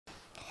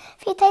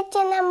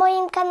Witajcie na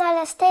moim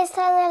kanale. Z tej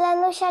strony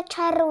Lenusia,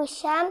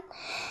 Czarusia.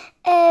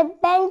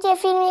 Będzie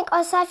filmik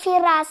o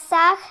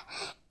safirasach,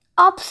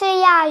 o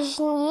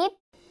przyjaźni.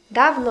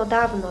 Dawno,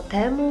 dawno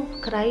temu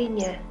w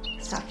krainie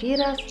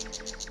Safiras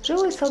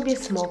żyły sobie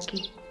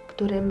smoki,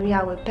 które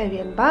miały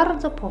pewien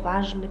bardzo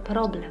poważny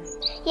problem.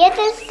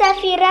 Jeden z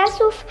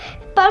safirasów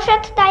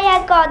poszedł na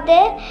jagody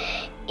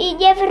i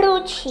nie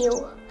wrócił.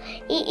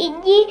 I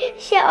inni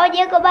się o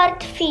niego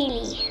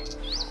martwili.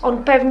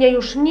 On pewnie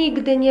już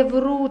nigdy nie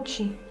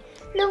wróci.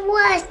 No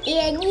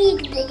właśnie,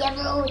 nigdy nie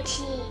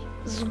wróci.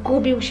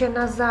 Zgubił się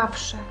na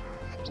zawsze.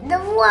 No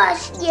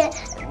właśnie,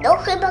 no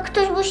chyba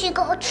ktoś musi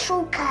go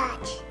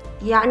odszukać.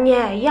 Ja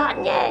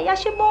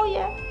się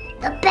boję.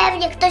 No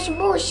pewnie ktoś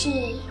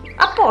musi.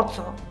 A po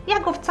co? Ja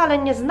go wcale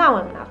nie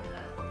znałem nawet.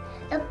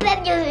 No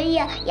pewnie, że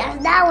ja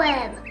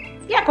znałem.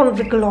 Jak on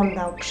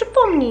wyglądał?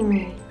 Przypomnij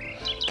mi.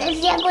 Ten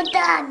z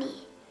jagodami.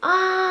 A,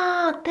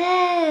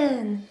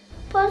 ten.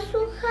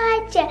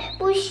 Posłuchajcie,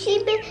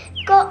 musimy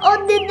go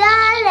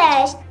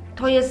odnaleźć.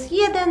 To jest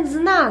jeden z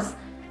nas.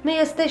 My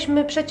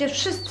jesteśmy przecież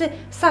wszyscy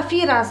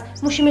Safiras.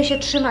 Musimy się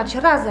trzymać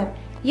razem.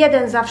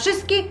 Jeden za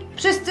wszystkich,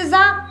 wszyscy za...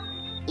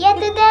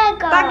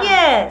 jednego. Tak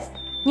jest.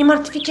 Nie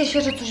martwicie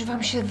się, że coś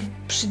wam się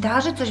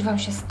przydarzy, coś wam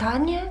się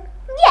stanie?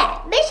 Nie,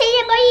 my się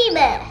nie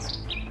boimy.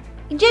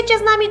 Idziecie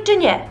z nami czy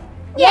nie?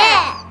 Nie.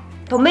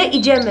 To my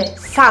idziemy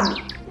sami.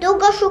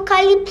 Długo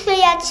szukali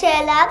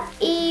przyjaciela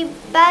i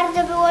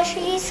bardzo było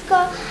ślisko,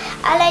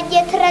 ale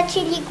nie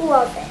tracili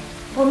głowy.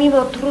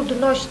 Pomimo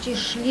trudności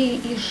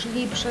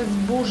szli przez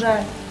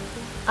burzę,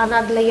 a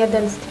nagle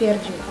jeden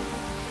stwierdził: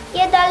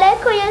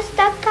 Niedaleko jest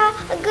taka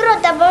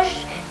grota,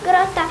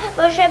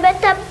 możemy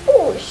tam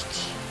pójść.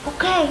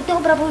 Okej,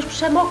 dobra, bo już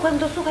przemokłem,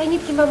 to słuchaj,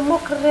 nitki mam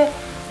mokre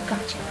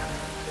gacie.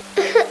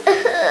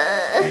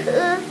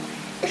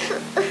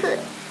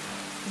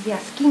 Z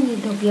jaskini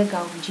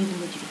dobiegał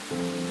dziwny dźwięk.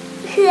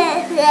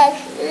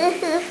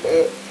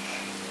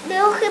 No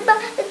chyba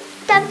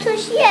tam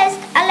coś jest,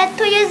 ale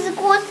to jest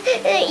głos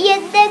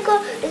jednego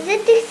z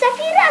tych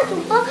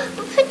safirasów, bo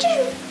przecież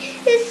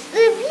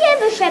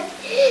wiemy,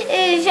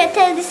 że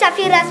ten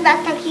safiras ma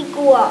taki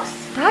głos.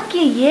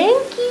 Takie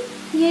jęki?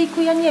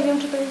 Jejku, ja nie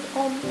wiem, czy to jest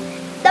on.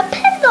 Na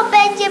pewno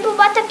będzie, bo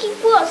ma taki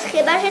głos,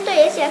 chyba że to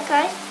jest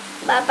jakaś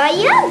baba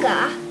Jaga.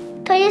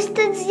 To jest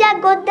ten z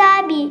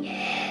jagodami.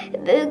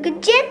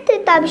 Gdzie ty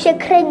tam się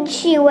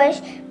kręciłeś?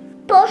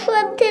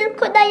 Poszłem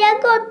tylko na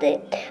jagody,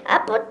 a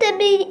potem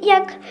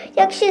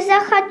jak się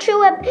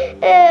zahaczyłem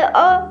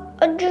o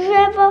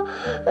drzewo,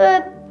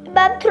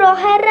 mam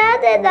trochę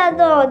ranę na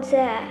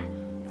nodze.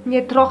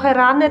 Nie trochę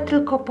ranę,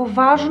 tylko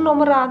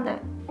poważną ranę.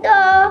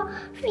 No,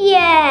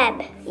 wiem.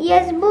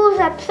 Jest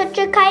burza,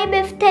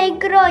 przeczekajmy w tej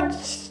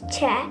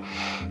grocie.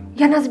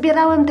 Ja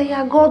nazbierałem te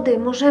jagody,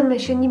 możemy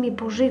się nimi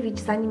pożywić,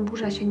 zanim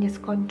burza się nie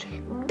skończy.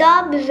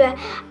 Dobrze,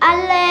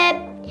 ale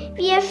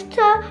wiesz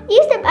co? Nie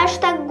jestem aż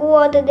tak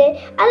głodny,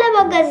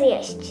 ale mogę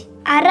zjeść.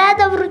 A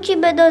rano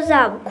wrócimy do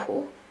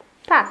zamku.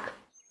 Tak.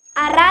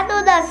 A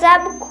rano na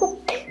zamku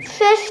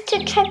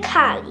wszyscy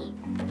czekali.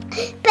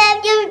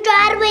 Pewnie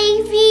żarły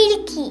ich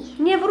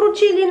wilki. Nie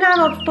wrócili na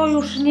noc, to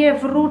już nie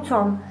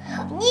wrócą.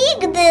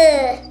 Nigdy.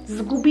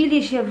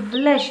 Zgubili się w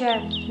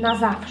lesie na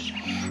zawsze.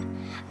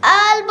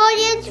 Albo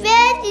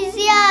niedźwiedzi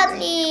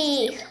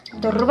zjadli ich.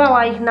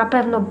 Dorwała ich na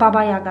pewno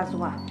baba Jaga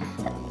zła.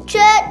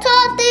 Co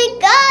ty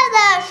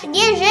gadasz?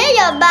 Nie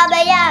żyją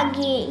baby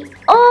Jagi.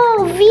 O,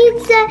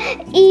 widzę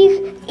ich.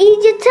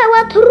 Idzie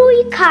cała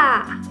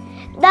trójka.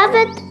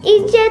 Nawet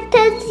idzie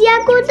ten z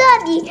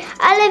jagodami.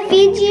 Ale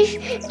widzisz,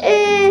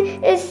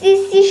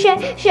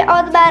 że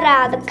on ma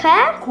rankę?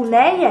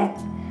 Kuleje.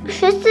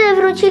 Wszyscy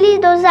wrócili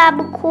do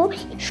zamku.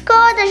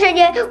 Szkoda, że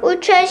nie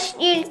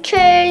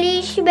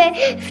uczestniczyliśmy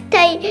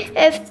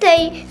w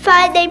tej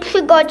fajnej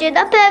przygodzie.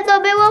 Na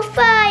pewno było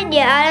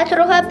fajnie, ale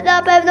trochę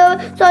na pewno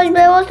coś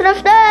było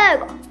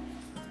strasznego.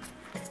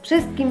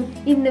 Wszystkim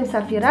innym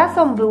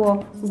safirasom było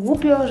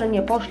głupio, że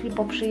nie poszli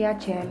po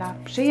przyjaciela.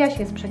 Przyjaźń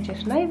jest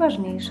przecież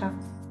najważniejsza.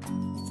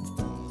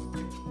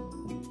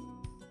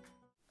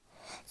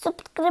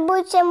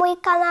 Subskrybujcie mój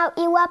kanał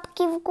i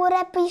łapki w górę.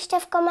 Piszcie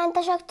w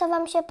komentarzach, co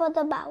wam się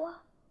podobało.